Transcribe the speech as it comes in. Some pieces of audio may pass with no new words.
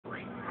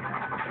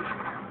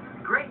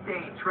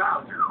Great Dane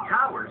Trouser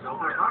towers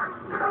over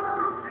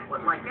Harley.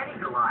 But like any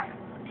Goliath,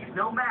 he's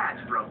no match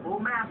for a bull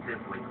mastiff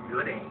with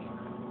good aim.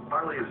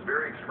 Harley is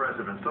very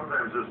expressive, and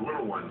sometimes this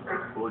little one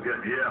will get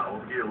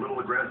a little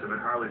aggressive, and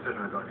Harley's sitting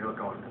there going,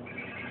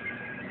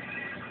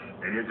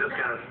 and you just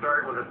kind of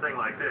start with a thing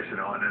like this,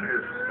 and then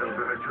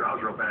his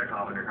trouser will back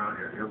off, and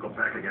he'll go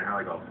back again.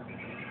 Harley goes,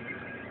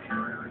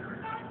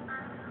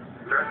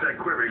 starts that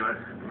quiver, going,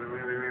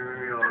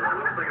 a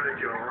little thing that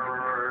you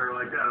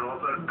like that, and all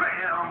of a sudden,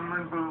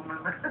 bam, and boom.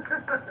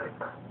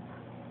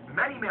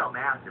 Many male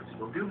mastiffs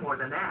will do more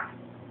than that.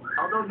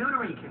 Although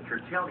neutering can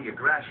curtail the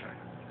aggression,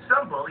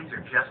 some bullies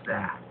are just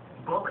that,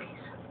 bullies.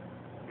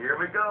 Here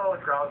we go,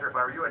 Trouser. If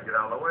I were you, I'd get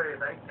out of the way.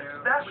 Thank you.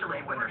 Especially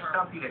when there's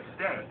something at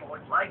stake,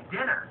 like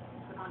dinner.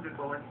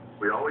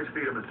 We always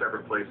feed them in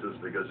separate places,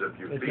 because if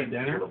you feed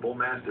the bull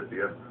mastiff,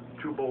 you have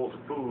 2 bowls of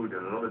food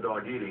and another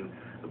dog eating,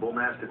 the bull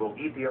mastiff will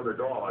eat the other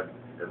dog,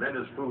 and then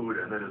his food,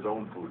 and then his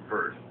own food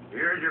first.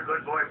 Here's your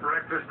good boy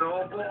breakfast,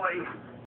 old boy.